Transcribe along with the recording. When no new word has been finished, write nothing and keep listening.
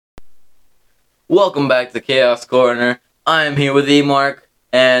Welcome back to Chaos Corner. I am here with E-Mark,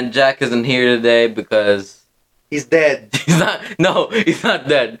 and Jack isn't here today because he's dead. he's not. No, he's not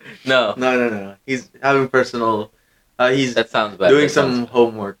dead. No. No. He's having personal. He's That sounds bad. doing That sounds some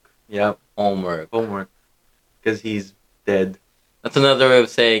homework. Yep, homework. because he's dead. That's another way of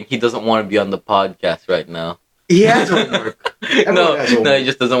saying he doesn't want to be on the podcast right now. He has homework. Everyone No, has homework. no, he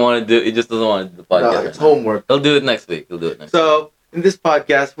just doesn't want to do. He just doesn't want to do the podcast. No, right it's now. homework. He'll do it next week. So in this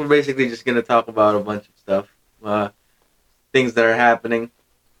podcast, we're basically just gonna talk about a bunch of stuff, things that are happening.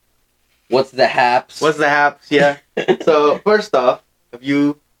 What's the haps? What's the haps? Yeah. So first off, have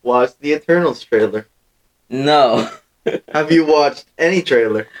you watched the Eternals trailer? No. Have you watched any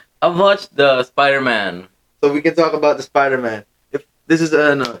trailer? I've watched the Spider-Man. So we can talk about the Spider-Man. If this is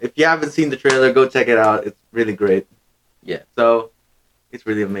no, if you haven't seen the trailer, go check it out. It's really great. Yeah. So it's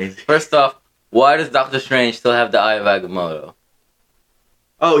really amazing. First off, why does Doctor Strange still have the Eye of Agamotto?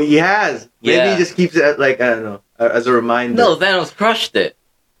 Oh, he has. Maybe Yeah. he just keeps it I don't know, as a reminder. No, Thanos crushed it.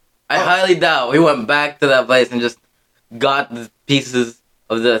 I highly doubt he went back to that place and just got the pieces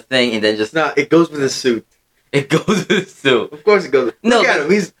of the thing and then just... No, it goes with his suit. It goes with his suit. Of course it goes. No, Look at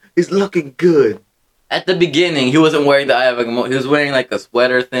him. He's looking good. At the beginning, he wasn't wearing the Eye of Agamotto. He was wearing like a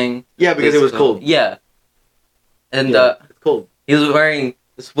sweater thing. Yeah, because it was cold. Yeah. And Yeah, it's cold. he was wearing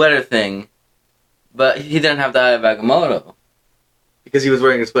the sweater thing, but he didn't have the Eye of Agamotto. Because he was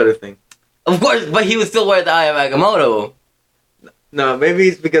wearing a sweater thing. Of course, but he would still wear the Eye of Agamotto. No, maybe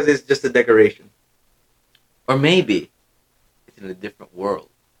it's because it's just a decoration. Or maybe it's in a different world.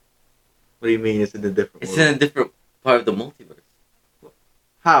 What do you mean it's in a different It's world? in a different part of the multiverse.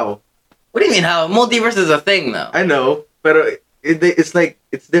 How? What do you mean how? Multiverse is a thing now. I know, but it's like,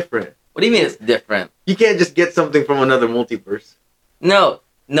 it's different. What do you mean it's different? You can't just get something from another multiverse. No,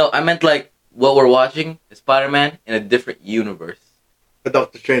 I meant like what we're watching is Spider-Man in a different universe. A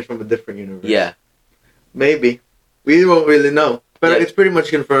Doctor Strange from a different universe. Yeah. Maybe. We won't really know. But Yeah. it's pretty much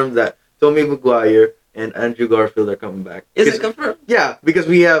confirmed that Tobey Maguire and Andrew Garfield are coming back. Is it confirmed? Yeah, because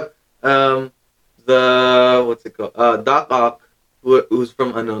we have what's it called? Doc Ock, who's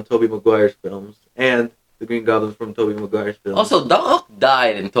from Tobey Maguire's films, and the Green Goblin from Tobey Maguire's films. Also, Doc Ock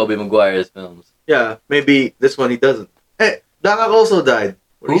died in Tobey Maguire's films. Yeah, maybe this one he doesn't. Hey, Doc Ock also died.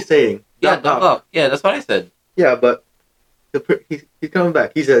 What are you Who? saying? Yeah, Doc Ock. Yeah, that's what I said. Yeah, but he's coming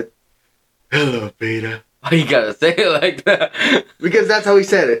back. He said, "Hello, Peter." Why you gotta say it like that? Because that's how he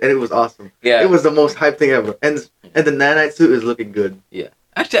said it, and it was awesome. Yeah. It was the most hype thing ever. And the nanite suit is looking good. Yeah.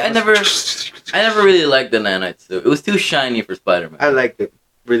 Actually, I never really liked the nanite suit. It was too shiny for Spider-Man. I liked it.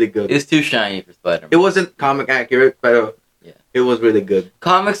 Really good. It was too shiny for Spider-Man. It wasn't comic accurate, but Yeah. it was really good.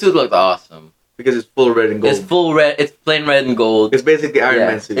 Comic suit looked awesome. Because it's full red and gold. It's full red. It's plain red and gold. It's basically Iron Yeah,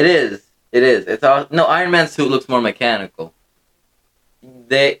 Man suit. It is. It's all, no, Iron Man's suit looks more mechanical.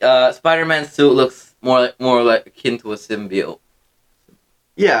 Spider-Man's suit looks more like akin to a symbiote.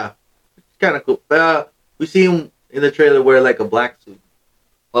 Yeah. It's kind of cool. We see him in the trailer wear like a black suit.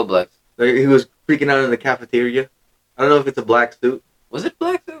 What black? Like, he was freaking out in the cafeteria. I don't know if it's a black suit. Was it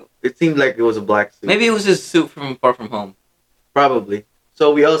black suit? It seemed like it was a black suit. Maybe it was his suit from Far From Home. Probably.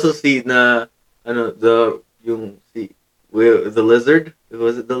 So we also see the lizard.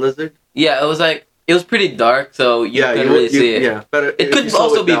 Was it the lizard? Yeah, it was pretty dark, so you couldn't really see it. Yeah, but It could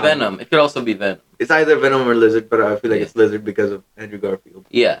also be Venom. It could also be Venom. It's either Venom or Lizard, but I feel like Yeah. it's Lizard because of Andrew Garfield.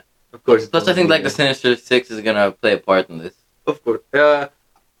 Yeah. Of course. Plus, I think like the Sinister Six is gonna play a part in this. Of course.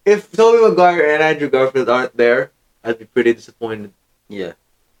 If Tobey Maguire and Andrew Garfield aren't there, I'd be pretty disappointed. Yeah.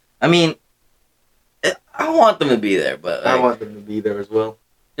 I mean, I want them to be there, but I like, want them to be there as well.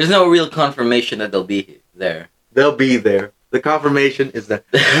 there's no real confirmation that they'll be there. They'll be there. The confirmation is that,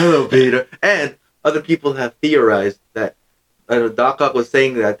 hello, Peter. And other people have theorized that Doc Ock was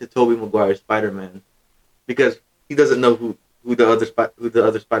saying that to Tobey Maguire's Spider-Man because he doesn't know who the other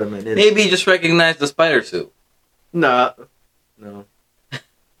Spider-Man is. Maybe he just recognized the spider suit. No.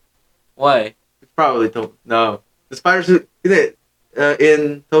 Why? It's probably No. The spider suit,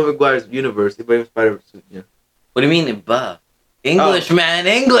 in Tobey Maguire's universe, he wears spider suit, yeah. What do you mean, English, man,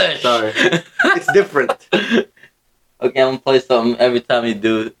 English! Sorry. It's different. Okay, I'm gonna play something every time you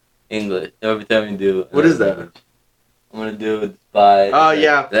do English. Every time you do. What is that? English. I'm gonna do it by. Oh,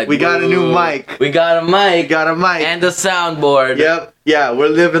 yeah. We got a new mic. We got a mic. We got a mic. And a soundboard. Yep. Yeah, we're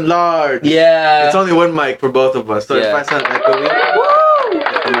living large. Yeah. It's only one mic for both of us, so Yeah. if I sound echoey, Woo!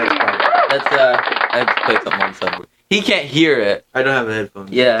 the mic's fine. That's I have to play something on the soundboard. He can't hear it. I don't have a headphone.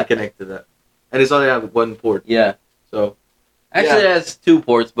 Yeah. To connect to that. And it's only have one port. Yeah. So. Actually, Yeah. it has 2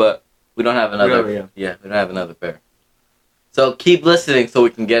 ports, but we don't have another. We don't, we don't have another pair. So keep listening so we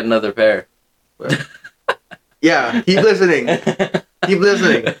can get another pair. Yeah, keep listening. Keep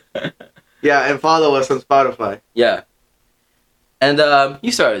listening. Yeah, and follow us on Spotify. Yeah. And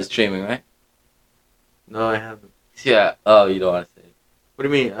you started streaming, right? No, I haven't. Yeah. Oh, you don't want to say it. What do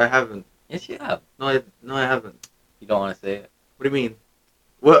you mean? I haven't. Yes, you have. No, I haven't. You don't want to say it. What do you mean?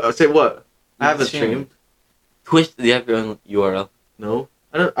 What? Say what? I You haven't streamed. streamed. Twitch. Do you have your own URL? No,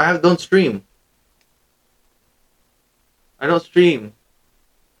 I don't. Don't stream. I don't stream.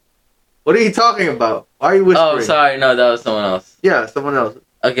 What are you talking about? Why are you whispering? Oh, sorry. No, that was someone else. Yeah, someone else.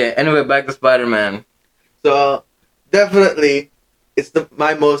 Okay. Anyway, back to Spider-Man. So definitely, it's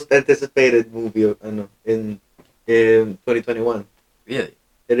my most anticipated movie in 2021. Really?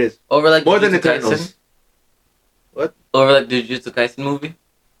 It is Over like more than Jujutsu Eternals. Kaisen? What? Over like the Jujutsu Kaisen movie?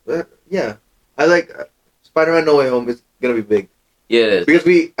 Yeah, I like Spider-Man: No Way Home is gonna be big Yeah, it is. because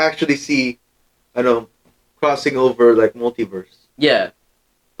we actually see, crossing over like multiverse. Yeah.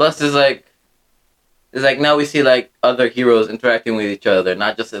 Plus, it's like now we see like other heroes interacting with each other,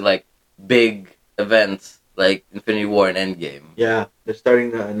 not just in like big events like Infinity War and Endgame. Yeah, they're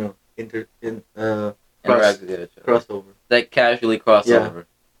starting to Interact with each other. crossover. Like casually crossover.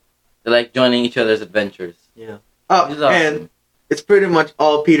 They're like joining each other's adventures. Yeah. Oh, Which is awesome. and it's pretty much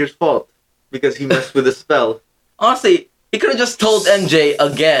all Peter's fault because he messed with the spell. Honestly, he could have just told MJ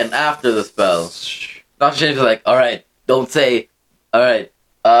again after the spell. Doctor Strange was like, "Alright, don't say. Alright,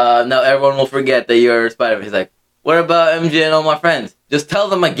 now everyone will forget that you're Spider-Man." He's like, "What about MJ and all my friends? Just tell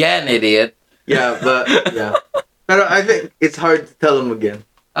them again, idiot." Yeah, but yeah. But I think it's hard to tell him again.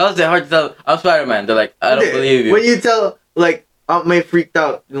 How is it hard to tell? I'm Spider-Man. They're like, "I don't believe you." When you tell, like, Aunt May freaked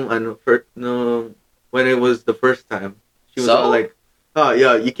out. When it was the first time, she was all like, "Oh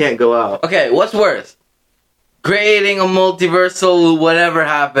yeah, you can't go out." Okay, what's worse? Creating a multiversal whatever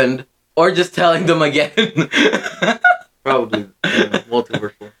happened, or just telling them again? Probably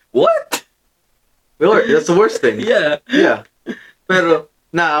multiversal. What? That's the worst thing. Yeah. Yeah. But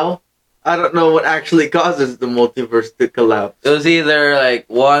now, I don't know what actually causes the multiverse to collapse. It was either like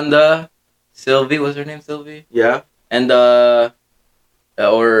Wanda, Sylvie, was her name Sylvie? Yeah. And or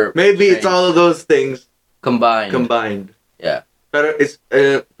Maybe it's Strange. all of those things combined. Yeah. But it's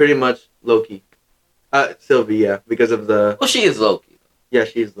pretty much Loki. Sylvie, yeah, because of the... Well, she is Loki. Yeah,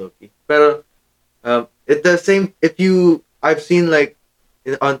 she's Loki. But it's the same... I've seen, like,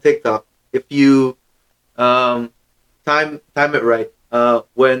 on TikTok, if you time it right,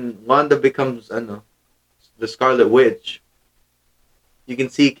 when Wanda becomes, I don't know, the Scarlet Witch, you can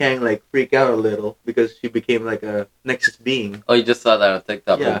see Kang, like, freak out a little because she became, like, a Nexus being. Oh, you just saw that on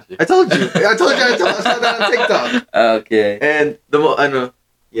TikTok, Yeah, didn't you? I told you. I saw that on TikTok. Okay. And I know,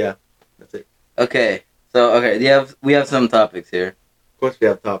 yeah, that's it. Okay. So, we have some topics here. Of course we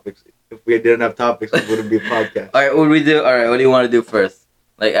have topics. If we didn't have topics, it wouldn't be a podcast. Alright, what do we do? Alright, what do you want to do first?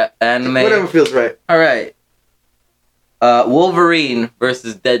 Like, anime? Whatever feels right. Alright. Wolverine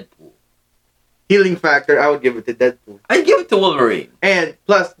versus Deadpool. Healing factor, I would give it to Deadpool. I'd give it to Wolverine. And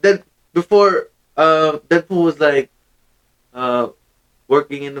plus, before Deadpool was like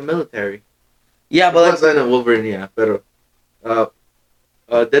working in the military. Yeah, but Plus, I know Wolverine, yeah, but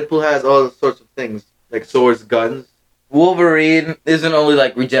Deadpool has all sorts of things like swords, guns. Wolverine isn't only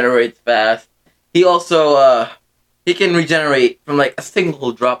like regenerates fast. He also he can regenerate from like a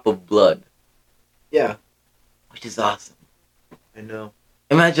single drop of blood, Yeah, which is awesome. I know.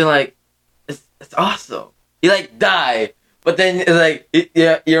 Imagine like it's awesome. You like die, but then it's like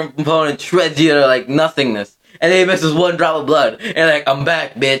your opponent shreds you to like nothingness, and then he misses one drop of blood, and like I'm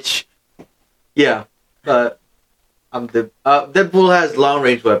back, bitch. Yeah, but Deadpool has long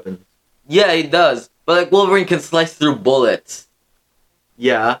range weapons. Yeah, he does. But like Wolverine can slice through bullets.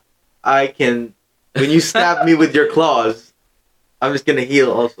 Yeah, I can. When you stab me with your claws, I'm just gonna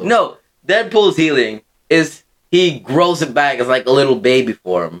heal also. No, Deadpool's healing is he grows it back as like a little baby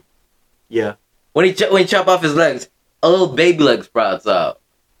form. Yeah, When he chop off his legs, a little baby leg sprouts out.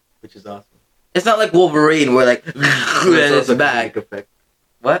 which is awesome. It's not like Wolverine where like and it's also back. comedic effect.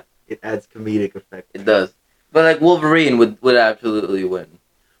 What? It adds comedic effect. It does. But like Wolverine would absolutely win.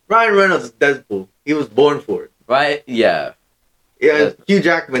 Ryan Reynolds is Deadpool. He was born for it. Right? Yeah. Yeah, Yes. Hugh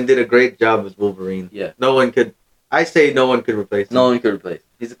Jackman did a great job as Wolverine. Yeah. No one could replace him. No one could replace him.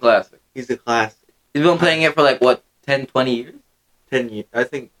 He's a classic. He's a classic. He's been playing it for like what, 10, 20 years? 10 years. I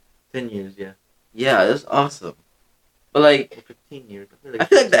think 10 years, yeah. Yeah, that's awesome. But like Or 15 years. I feel like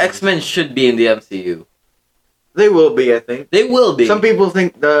the 15 X-Men should be in the MCU. years. They will be, I think. They will be. Some people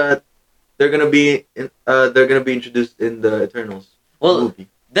think that they're gonna be introduced in the Eternals movie.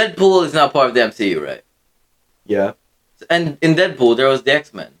 Deadpool is not part of the MCU, right? Yeah. And in Deadpool, there was the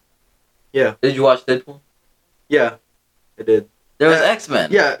X-Men. Yeah. Did you watch Deadpool? Yeah. I did. There was Uh, X-Men.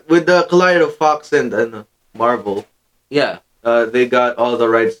 Yeah, with the collide of Fox and Marvel. Yeah. They got all the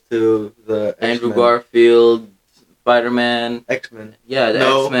rights to the Andrew X-Men. Garfield, Spider-Man. X-Men. Yeah, the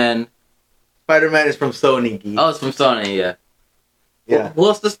No. X-Men. Spider-Man is from Sony. Geek. Oh, it's from Sony, yeah. Yeah. Who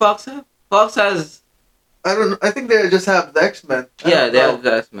else does Fox have? Fox has... I don't know. I think they just have the X-Men. Yeah, they have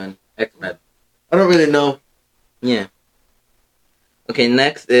the X-Men. X-Men. I don't really know. Yeah. Okay,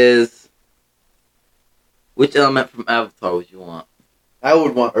 next is... Which element from Avatar would you want? I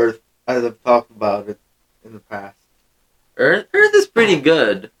would want Earth, as I've talked about it in the past. Earth? Earth is pretty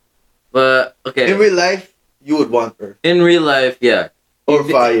good. But, okay. In real life, you would want Earth. In real life, yeah. Or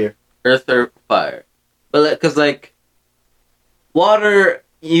fire. Earth or fire. But, because, like, water,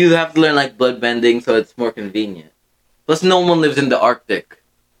 you have to learn, like, blood bending, so it's more convenient. Plus, no one lives in the Arctic.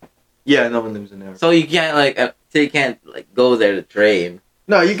 Yeah, no one lives in there. So you can't, like, go there to train.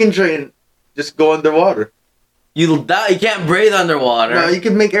 No, you can train. Just go underwater. You'll die. You can't breathe underwater. No, you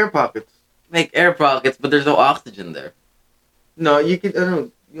can make air pockets. Make air pockets, but there's no oxygen there. No, you can. I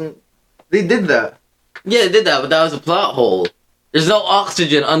don't know. They did that. Yeah, they did that, but that was a plot hole. There's no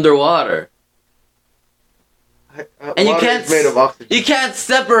oxygen underwater. And you Water can't is made of oxygen. You can't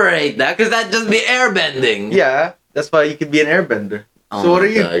separate that because that'd just be airbending. Yeah, that's why you could be an airbender. Oh So what my are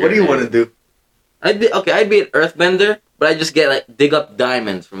you? God, What do you you're want to do? I'd be an earthbender, but I just get like dig up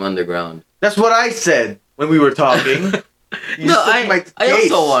diamonds from underground. That's what I said when we were talking. You No, took my I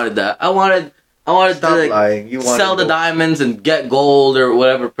case. also wanted that. I wanted Stop to like, lying. You wanted sell the gold. diamonds and get gold or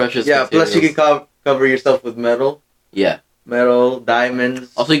whatever precious. Yeah. Plus, you materials. can cover yourself with metal. Yeah. Metal,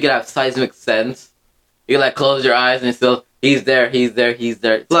 diamonds. Also, you can have seismic sense. You can like close your eyes and still he's there.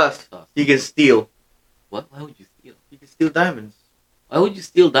 Plus, you can steal. What? Why would you steal? You can steal diamonds. Why would you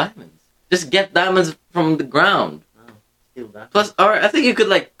steal diamonds? Just get diamonds from the ground. Steal diamonds. Plus, alright, I think you could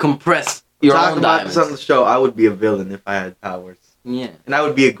like compress your Talk own about diamonds. this on the show. I would be a villain if I had powers, Yeah. and I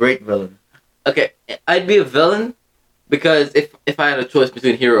would be a great villain. Okay, I'd be a villain because if I had a choice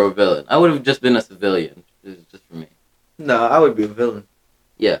between hero or villain, I would have just been a civilian. This is just for me. No, I would be a villain.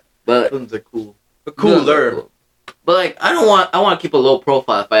 But Villains are cool. But villains are cooler. cool. But like, I want to keep a low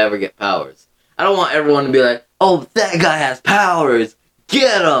profile if I ever get powers. I don't want everyone to be like, oh, that guy has powers.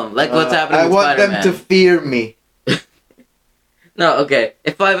 Get him! Like what's happening I with want Spider-Man. them to fear me. No, okay.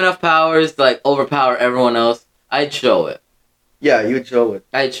 If I have enough powers to like overpower everyone else, I'd show it. Yeah, you'd show it.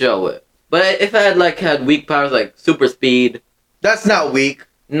 I'd show it. But if I had weak powers like super speed, That's not weak.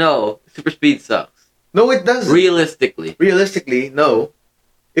 no, super speed sucks. No, it doesn't. Realistically. Realistically, no.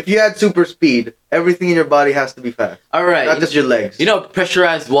 If you had super speed, everything in your body has to be fast. Alright. Not just your legs. You know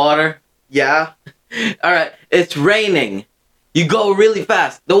pressurized water? Yeah. Alright, it's raining. You go really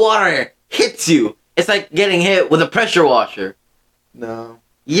fast. The water hits you. It's like getting hit with a pressure washer. No.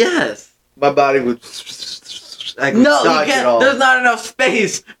 Yes. My body would... I could No, you dodge it can't. all. There's not enough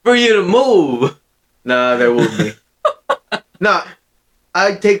space for you to move. Nah, there will be. Nah,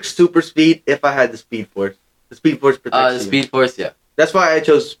 I'd take super speed if I had the speed force. The speed force protects The you. speed force, yeah. That's why I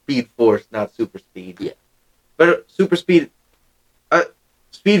chose speed force, not super speed. Yeah. But super speed...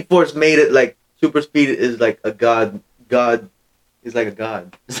 speed force made it like... Super speed is like a god. God is like a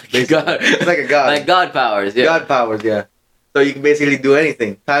god. It's like Basically. God. It's like a god. Like God powers, yeah. God powers, yeah. So you can basically do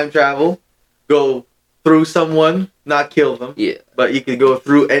anything. Time travel, go through someone, not kill them, Yeah. but you can go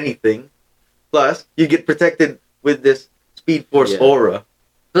through anything. Plus, you get protected with this Speed Force Yeah. aura.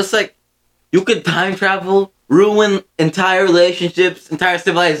 Plus, like, you could time travel, ruin entire relationships, entire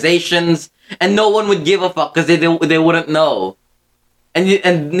civilizations, and no one would give a fuck because they wouldn't know. And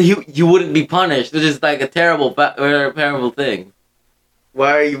you wouldn't be punished, which is like a terrible thing.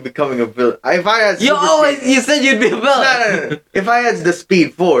 Why are you becoming a villain? If I had You said you'd be a villain. No. If I had the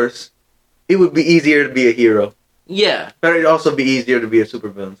Speed Force, it would be easier to be a hero. Yeah. But it'd also be easier to be a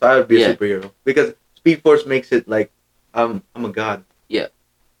supervillain. So I would be a superhero. Because Speed Force makes it like, I'm a god. Yeah.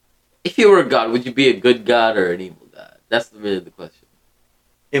 If you were a god, would you be a good god or an evil god? That's really the question.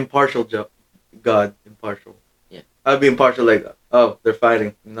 Impartial god. Impartial. Yeah. I'd be impartial like, oh, they're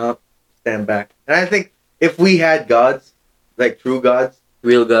fighting. No, stand back. And I think if we had gods, like true gods,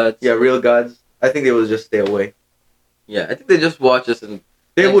 Real gods? yeah, real gods, I think they would just stay away. Yeah, I think they just watch us and...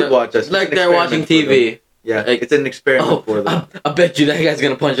 They like would watch us. Like It's an they're watching experiment for them. TV. Yeah, Like, it's an experiment for them. I bet you that guy's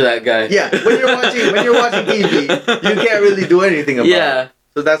gonna punch that guy. Yeah, when you're watching TV, you can't really do anything about it.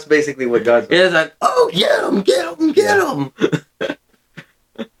 So that's basically what gods are. Yeah, it's like, oh, get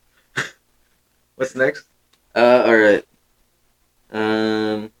him! What's next? Alright.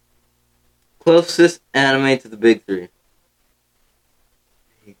 Closest anime to the big three.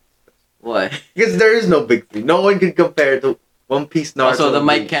 Why? Because there is no big three. No one can compare to One Piece, Naruto. Also, the and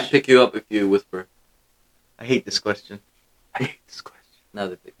mic Bleach. can't pick you up if you whisper. I hate this question. I hate this question. Now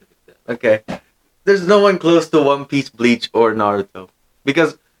they pick that. Okay. there's no one close to One Piece, Bleach, or Naruto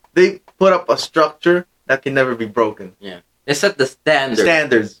because they put up a structure that can never be broken. They set the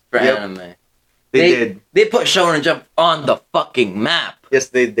standards for anime. They did. They put Shonen Jump on the fucking map. Yes,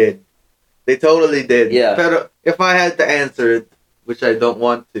 they did. They totally did. Yeah. But if I had to answer it, which I don't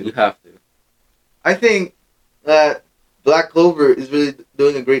want You to, have to. I think that Black Clover is really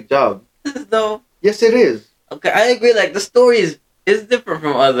doing a great job. Though. Yes, it is. Okay, I agree. Like the story is different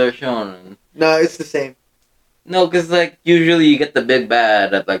from other shonen. No, it's the same. No, because like usually you get the big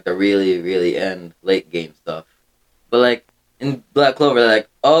bad at like the really end late game stuff, but like in Black Clover, they're like,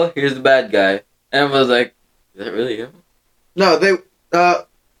 oh, here's the bad guy, and everyone's like, is that really him? No,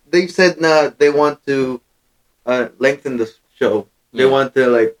 they said they want to lengthen the show. They want to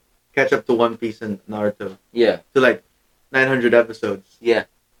like catch up to One Piece and Naruto. Yeah. To like 900 episodes. Yeah.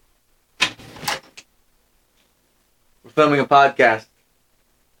 We're filming a podcast.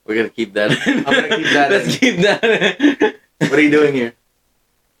 We're gonna keep that in. I'm gonna keep that Let's in. keep that in. What are you doing here?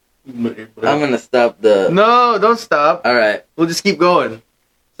 I'm gonna stop the... No, don't stop. Alright. We'll just keep going.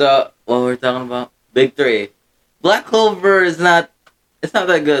 So, what we're talking about? Big three. Black Clover is not... It's not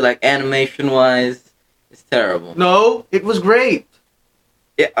that good, like, animation-wise. It's terrible. No, it was great.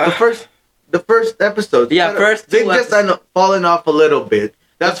 Yeah, The first episode. Yeah, first two they've just fallen off a little bit.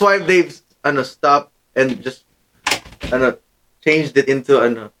 That's why they've stopped and just changed it into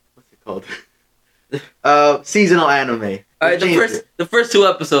what's it called? Seasonal anime. Alright, the first two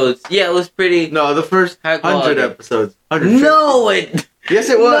episodes, yeah, it was pretty... No, the first high 100 quality. episodes. 150. No, it... Yes,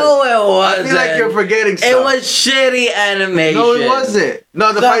 it was. No, it wasn't. I feel like you're forgetting stuff. It was shitty animation. No, it wasn't.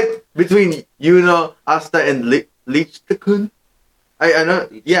 No, the fight between Yuno, Asta, and Leech-kun. I know.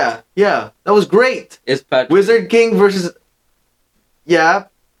 Yeah. That was great. It's Patrick. Wizard King versus. Yeah.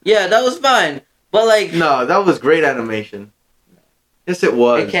 Yeah, that was fine. But like, no, that was great animation. Yes, it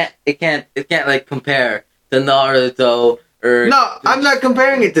was. It can't like compare to Naruto or. No, I'm not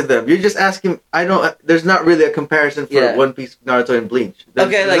comparing it to them. You're just asking. I don't. There's not really a comparison for One Piece, Naruto, and Bleach.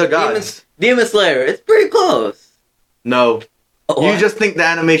 Okay, like Demon Slayer, it's pretty close. No, you just think the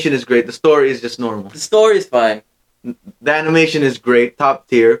animation is great. The story is just normal. The story's fine. The animation is great, top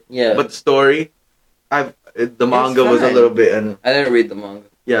tier. Yeah. But the story, the manga was a little bit. I didn't read the manga.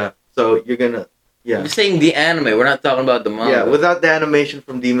 Yeah, so you're gonna. Yeah. I'm saying the anime. We're not talking about the manga. Yeah, without the animation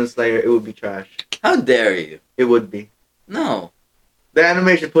from Demon Slayer, it would be trash. How dare you? It would be. No. The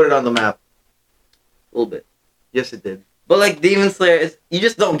animation put it on the map. A little bit. Yes, it did. But like Demon Slayer, you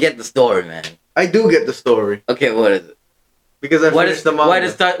just don't get the story, man. I do get the story. Okay, what is it? Because I finished the manga. Why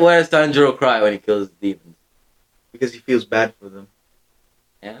does Tanjiro cry when he kills the demons? Because he feels bad for them.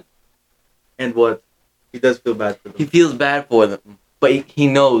 Yeah. And what? He does feel bad for them. He feels bad for them, but he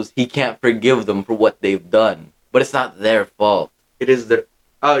knows he can't forgive them for what they've done. But it's not their fault. It is their...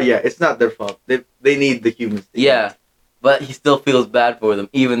 Oh, yeah, it's not their fault. They need the humans. Yeah, but he still feels bad for them,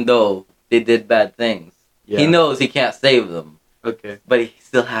 even though they did bad things. Yeah. He knows he can't save them. Okay. But he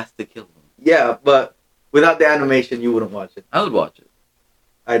still has to kill them. Yeah, but without the animation, you wouldn't watch it. I would watch it.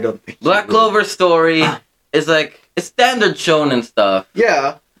 I don't think Black Clover's story is like... It's standard shonen stuff.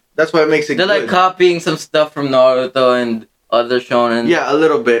 Yeah, that's why it makes it They're good. like copying some stuff from Naruto and other shonen. Yeah, a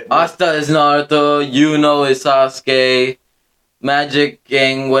little bit. Asta is Naruto, Yuno is Sasuke, Magic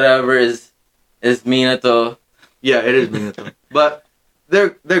King, whatever is Minato. Yeah, it is Minato. But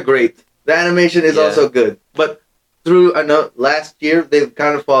they're great. The animation is also good. But through last year they've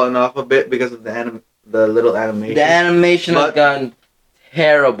kind of fallen off a bit because of the little animation. The animation has gone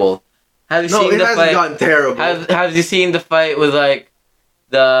terrible. Have you seen the fight? No, it hasn't gone terrible. Have you seen the fight with like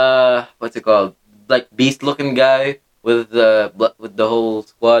the what's it called? Like beast looking guy with the whole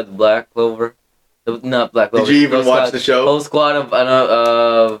squad, Black Clover. Not Black Clover. Did you even watch the show? Whole squad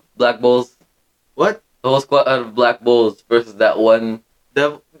of Black Bulls. What? The whole squad of Black Bulls versus that one.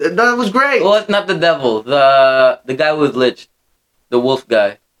 That was great. Well, it's not the devil. The guy who was liched. The wolf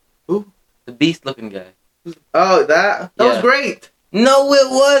guy. Who? The beast looking guy. Oh, that was great. No, it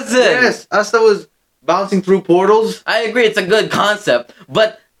wasn't. Yes, Asta was bouncing through portals. I agree, it's a good concept,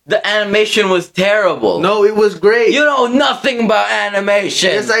 but the animation was terrible. No, it was great. You know nothing about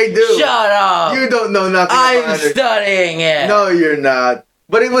animation. Yes, I do. Shut up. You don't know nothing about I'm studying it. No, you're not.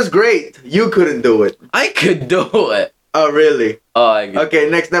 But it was great. You couldn't do it. I could do it. Oh, really? Oh, I could. Okay,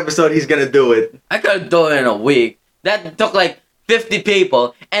 next episode he's gonna do it. I could do it in a week. That took like 50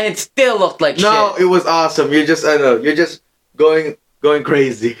 people, and it still looked like shit. No, it was awesome. You're just, you're just going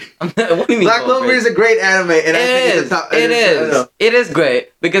crazy. What do you mean? Black Clover is a great anime, and I think it's a top. It is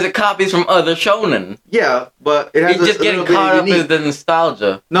great because it copies from other shonen. Yeah, but it has You're just getting caught up in the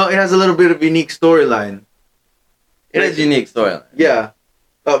nostalgia. No, it has a little bit of unique storyline. It is unique storyline. Yeah,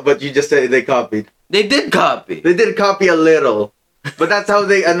 but you just said they copied. They did copy. They did copy a little, but that's how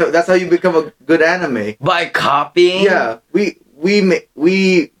that's how you become a good anime. By copying? Yeah,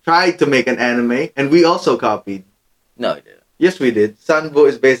 we tried to make an anime, and we also copied. No, I didn't. Yes, we did. Sanbo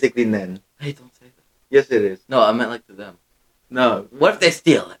is basically Nen. Hey, don't say that. Yes, it is. No, I meant like to them. No. What if they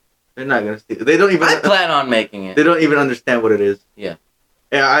steal it? They're not gonna steal it. They don't even. I plan on making it. They don't even understand what it is. Yeah.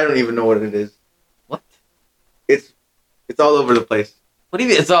 Yeah, I don't even know what it is. What? It's all over the place. What do you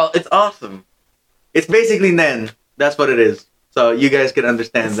mean? It's awesome. It's basically Nen. That's what it is. So you guys can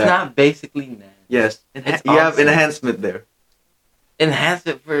understand It's that. not basically Nen. Yes. It's You have awesome. enhancement there.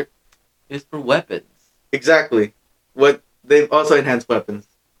 Enhancement is for weapons. Exactly. What they've also enhanced weapons.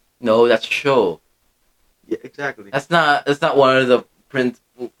 No, that's show. Yeah, exactly. That's not one of the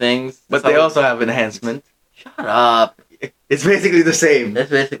principal things. But That's they how- also have enhancement. Shut up. It's basically the same. That's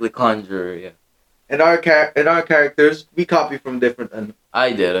basically Conjurer, yeah. And our characters, we copy from different.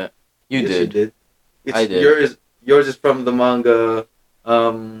 I did it. You Yes, did. It's I did. Yours is from the manga.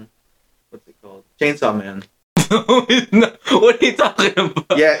 What's it called? Chainsaw Man. No, what are you talking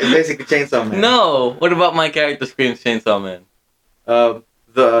about? Yeah, it's basically Chainsaw Man. No. What about my character screams Chainsaw Man?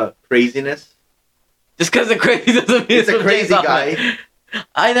 The craziness. Just because they're crazy doesn't mean It's a from crazy Chainsaw guy. Man.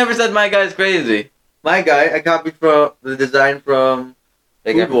 I never said my guy's crazy. My guy, I copied from the design from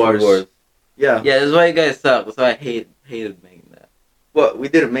Like Food Wars. Yeah. Yeah, this is why you guys suck. That's why I hated making that. Well, we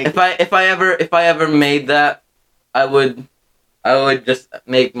didn't make If I ever made that, I would just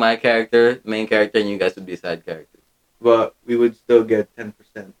make my character main character and you guys would be side characters. but we would still get 10%.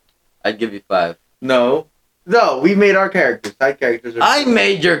 I'd give you 5. No, we made our characters. Side characters are. I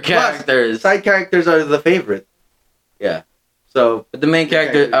made your characters. Side characters are the favorite. Yeah. So, But the main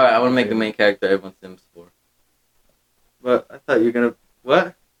character, characters alright, are I want to my make the main character everyone sims for. but I thought you were gonna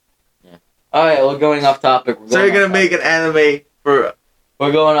what? Alright, we're going off topic. So you're gonna make an anime for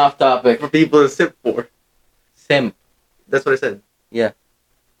We're going off topic. people to sip for? Simp. That's what I said.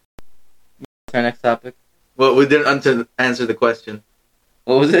 Our next topic. Well, we didn't answer the question.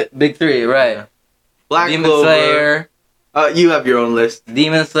 What was it? Big 3, right. Black Demon Clover. Slayer. You have your own list.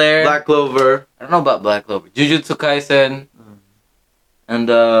 Demon Slayer. Black Clover. I don't know about Black Clover. Jujutsu Kaisen. And,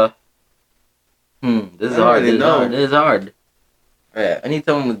 this is I hard. don't really know. This is hard. Alright, I need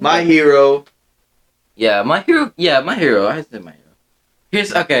someone with... My Hero. Yeah, My Hero. Yeah, My Hero. I said My Hero.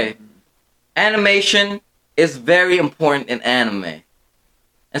 Here's, okay. Animation is very important in anime.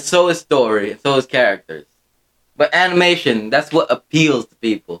 And so is story. And so is characters. But animation, that's what appeals to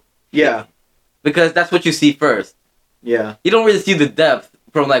people. Yeah. Because that's what you see first. Yeah. You don't really see the depth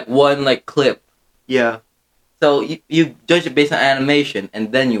from, like, one, like, clip. Yeah. So you judge it based on animation,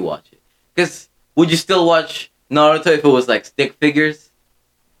 and then you watch it. Because would you still watch Naruto if it was, like, stick figures?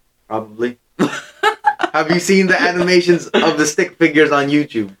 Probably. Have you seen the animations of the stick figures on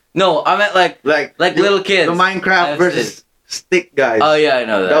YouTube? No, I meant, like little kids. The Minecraft I've versus stick guys. Oh, yeah, I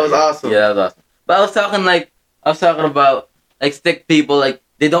know that. That was yeah. awesome. Yeah, that was awesome. But I was talking about, like, stick people, like,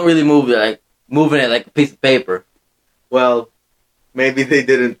 they don't really move it, like, moving it like a piece of paper. Well, maybe they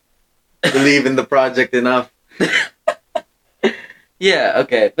didn't believe in the project enough. Yeah,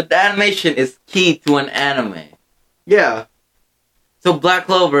 okay. But the animation is key to an anime. Yeah. So Black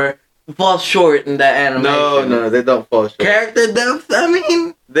Clover falls short in that animation. No, they don't fall short. Character depth, I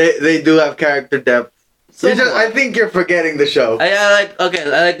mean... They do have character depth. Somewhat. I think you're forgetting the show. I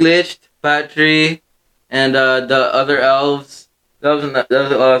like Lich, Patry, and the other elves. That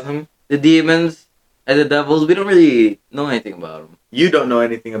was awesome. The demons and the devils, we don't really know anything about them. You don't know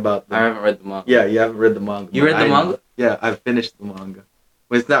anything about them. I haven't read the manga. Yeah, you haven't read the manga. You read the I know. manga? Yeah, I've finished the manga.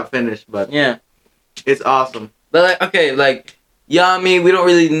 Well, it's not finished, but Yeah. it's awesome. But, like, okay, like, Yami, we don't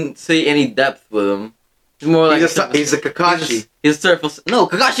really see any depth with him. He's more like... He's a Kakashi. He's surface... No,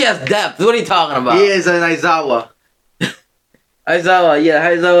 Kakashi has depth. What are you talking about? He is an Aizawa.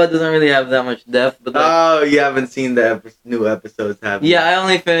 Aizawa doesn't really have that much depth, but like, Oh, you haven't seen the new episodes, have you? yeah, I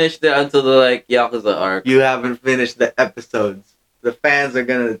only finished it until the like Yakuza arc. You haven't finished the episodes. The fans are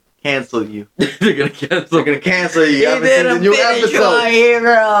gonna cancel you. They're gonna cancel. They're gonna cancel you. You He haven't seen the didn't new finish My episodes.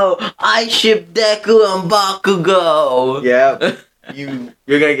 Hero. I ship Deku and Bakugo. Yeah,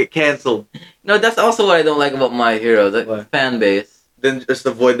 you're gonna get canceled. No, that's also what I don't like about My Hero. The What? fan base. Then just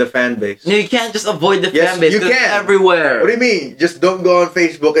avoid the fan base. No, you can't just avoid the Yes, fan base. you 'cause it's can. everywhere. What do you mean? Just don't go on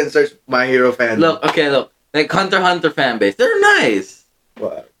Facebook and search My Hero fan. Look, like Hunter x Hunter fan base. They're nice.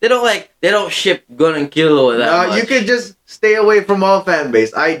 What? They don't ship Gun and Kilo that No, much. you could just stay away from all fan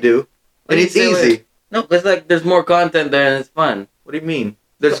base. I do, and You it's stay away. easy. No, it's like there's more content there and it's fun. What do you mean?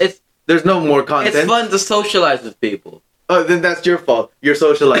 It's There's no more content. It's fun to socialize with people. Oh, then that's your fault. You're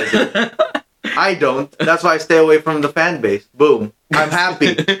socializing. I don't. That's why I stay away from the fan base. Boom. I'm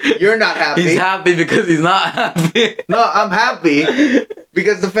happy. You're not happy. He's happy because he's not happy. No, I'm happy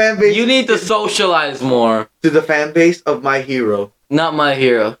because the fan base. You need to socialize more. To the fan base of My Hero. Not My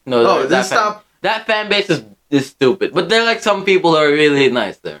Hero. No. Oh, then stop. That fan base is stupid. But there are like some people who are really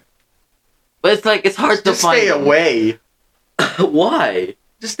nice there. But it's like it's hard to find. Stay away. Why?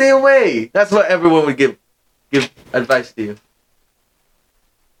 Just stay away. That's what everyone would give advice to you.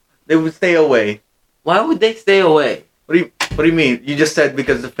 They would stay away. Why would they stay away? What do you mean? You just said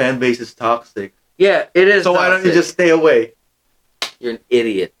because the fan base is toxic. Yeah, it is. So toxic. why don't you just stay away? You're an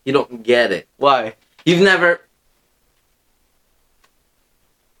idiot. You don't get it. Why? You've never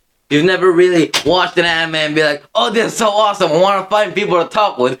really watched an anime and be like, oh, this is so awesome. I want to find people to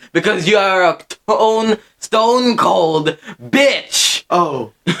talk with because you are a stone cold bitch.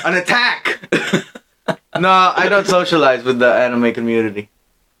 Oh, an attack. No, I don't socialize with the anime community.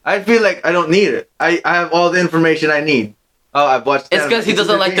 I feel like I don't need it. I have all the information I need. Oh, I've watched. It's because he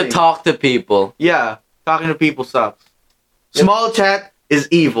doesn't like to talk to people. Yeah, talking to people sucks. Yep. Small chat is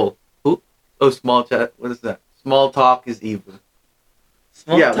evil. Who? Oh, small chat. What is that? Small talk is evil.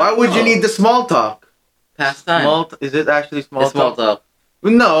 Why would you need the small talk? Pastime. Is it actually small talk?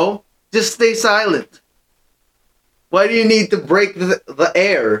 No, just stay silent. Why do you need to break the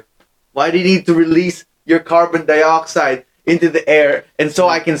air? Why do you need to release your carbon dioxide into the air and so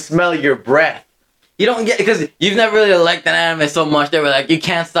I can smell your breath? You don't get, because you've never really liked an anime so much. They were like, you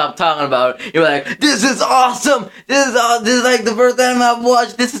can't stop talking about it. You're like, this is awesome. This is like the first anime I've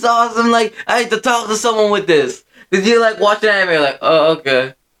watched. This is awesome. Like, I had to talk to someone with this. Did you like watch an anime? You're like, oh,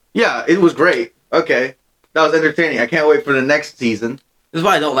 okay. Yeah, it was great. Okay, that was entertaining. I can't wait for the next season. This is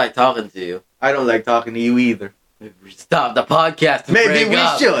why I don't like talking to you. I don't like talking to you either. Stop the podcast. Maybe we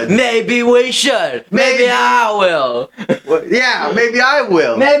should. Maybe we should. Maybe I will. Well, yeah, maybe I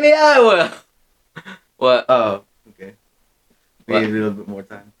will. Maybe I will. What? Oh, okay. We What? need a little bit more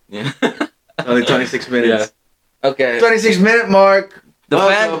time. Yeah. Only 26 minutes. Yeah. Okay. 26-minute mark.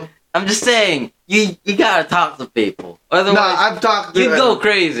 I'm just saying, you gotta talk to people. Otherwise, No, I've talked to you'd go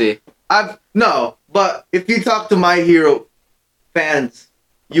crazy. No, but if you talk to My Hero fans,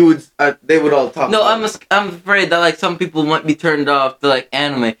 you would. They would all talk. No, I'm afraid that like some people might be turned off to like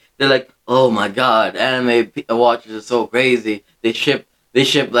anime. They're like, oh my god, anime watchers are so crazy. They ship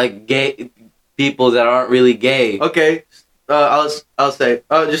like gay people that aren't really gay. Okay, I'll say,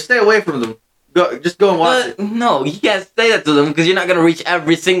 just stay away from them. Just go and watch it. No, you can't say that to them because you're not gonna reach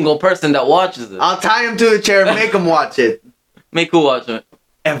every single person that watches it. I'll tie him to a chair and make him watch it. Make who watch it?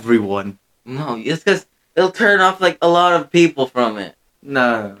 Everyone. No, it's because it'll turn off like a lot of people from it.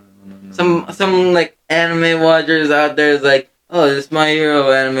 No. Some like anime watchers out there is like, oh, this My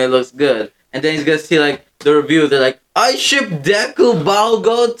Hero anime looks good, and then he's gonna see like the review. They're like, I ship Deku,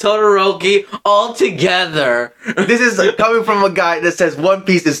 Baogo, Todoroki all together. This is coming from a guy that says One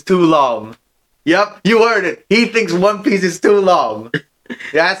Piece is too long. Yep, you heard it. He thinks One Piece is too long.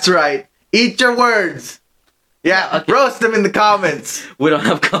 That's right. Eat your words. Yeah, okay. Roast them in the comments. We don't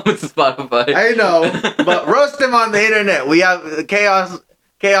have comments on Spotify. I know, but roast them on the internet. We have Chaos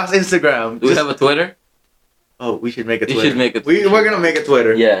Instagram. Do we have a Twitter? Oh, we should make a Twitter. You should make a Twitter. We're gonna make a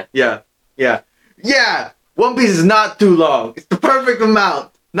Twitter. Yeah. One Piece is not too long. It's the perfect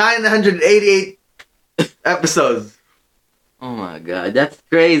amount. 988 episodes. Oh my god, that's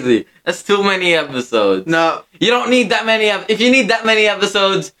crazy. That's too many episodes. No. You don't need that many. If you need that many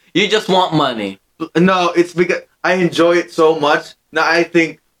episodes, you just want money. No, it's because I enjoy it so much. Now I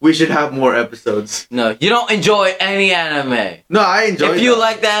think we should have more episodes. No, you don't enjoy any anime. No, I enjoy it. If you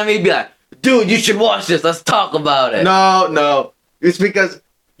like the anime, you'd be like, dude, you should watch this. Let's talk about it. No. It's because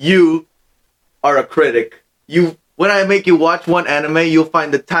you are a critic. When I make you watch one anime, you'll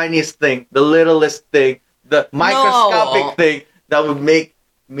find the tiniest thing, the littlest thing, the microscopic thing that would make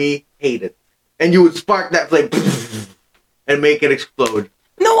me hate it. And you would spark that flame and make it explode.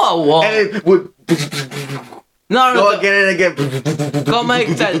 No, I won't. And it would go again and again. Go Mike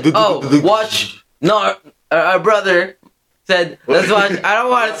said, oh, watch. No, our brother said, let's watch. I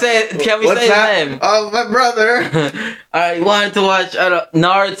don't want to say it. Can we say his name? Oh, my brother. I wanted to watch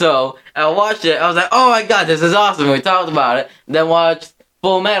Naruto. I watched it. I was like, oh my god, this is awesome. We talked about it. Then watched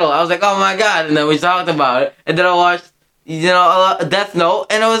Full Metal. I was like, oh my god. And then we talked about it. And then I watched, Death Note.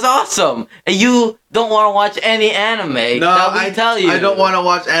 And it was awesome. And you don't want to watch any anime. No, I tell you. I don't want to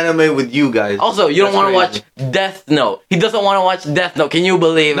watch anime with you guys. Also, you don't want to watch Death Note. He doesn't want to watch Death Note. Can you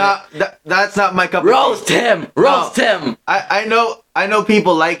believe it? That's not my cup of tea. Roast him. Roast him. I know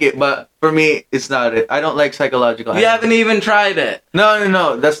people like it, but for me, it's not it. I don't like psychological anime. You haven't even tried it.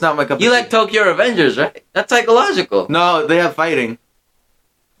 No. That's not my cup of tea. You like Tokyo Revengers, right? That's psychological. No, they have fighting.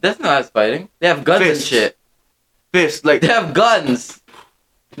 That's not fighting. They have guns Fists. and shit. Fist, like They have guns.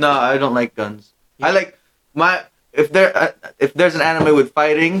 no, I don't like guns. I like if there's an anime with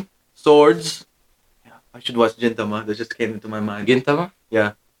fighting, swords. Yeah, I should watch Gintama. That just came into my mind. Gintama?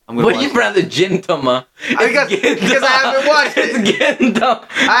 Yeah, I'm gonna What watch you rather Gintama? because I haven't watched it. It's Gintama.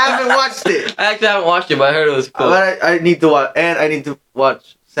 I haven't watched it. I actually haven't watched it, but I heard it was cool. But I need to watch, and I need to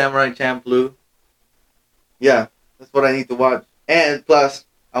watch Samurai Champloo. Yeah, that's what I need to watch. And plus,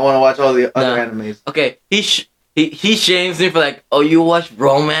 I want to watch all the other animes. Okay, he shames me for like, oh, you watch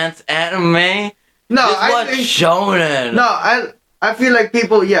romance anime? No, Just watch shonen. No, I feel like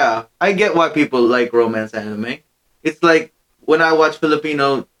people. Yeah, I get why people like romance anime. It's like when I watch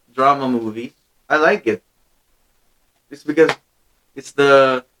Filipino drama movies, I like it. It's because it's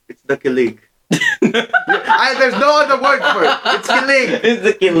the kilig. There's no other word for it. It's kilig. It's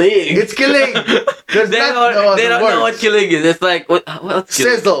the kilig. It's kilig. There's They no don't other know what words. kilig is. It's like what's kilig?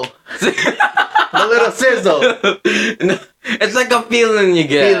 Sizzle. A little sizzle. No, it's like a feeling you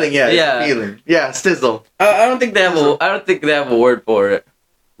get. Feeling, yeah. Yeah. Feeling. Yeah, sizzle. I don't think they have a. I don't think they have a word for it.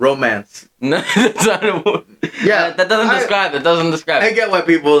 Romance. No, that's not a word. Yeah. That doesn't describe it. Doesn't describe I it. get why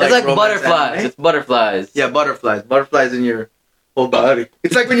people It's like romance butterflies. anime. It's butterflies. Yeah, butterflies. Butterflies in your whole body.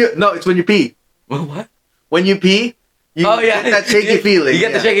 It's like it's when you pee. What? When you pee, you get that shaky feeling. You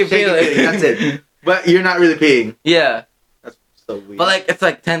get the shaky feeling. That's it. But you're not really peeing. Yeah. That's so weird. But like it's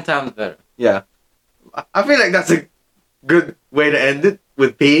like 10 times better. Yeah. I feel like that's a good way to end it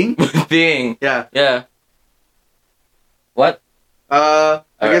with peeing. Being. Yeah. Yeah. What? I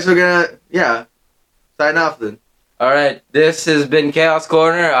guess we're gonna sign off then. Alright, this has been Chaos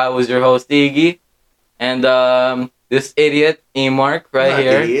Corner. I was your host, Iggy. And this idiot, E-Mark, right I'm not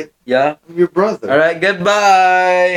here. an idiot. Yeah. I'm your brother. Alright, goodbye.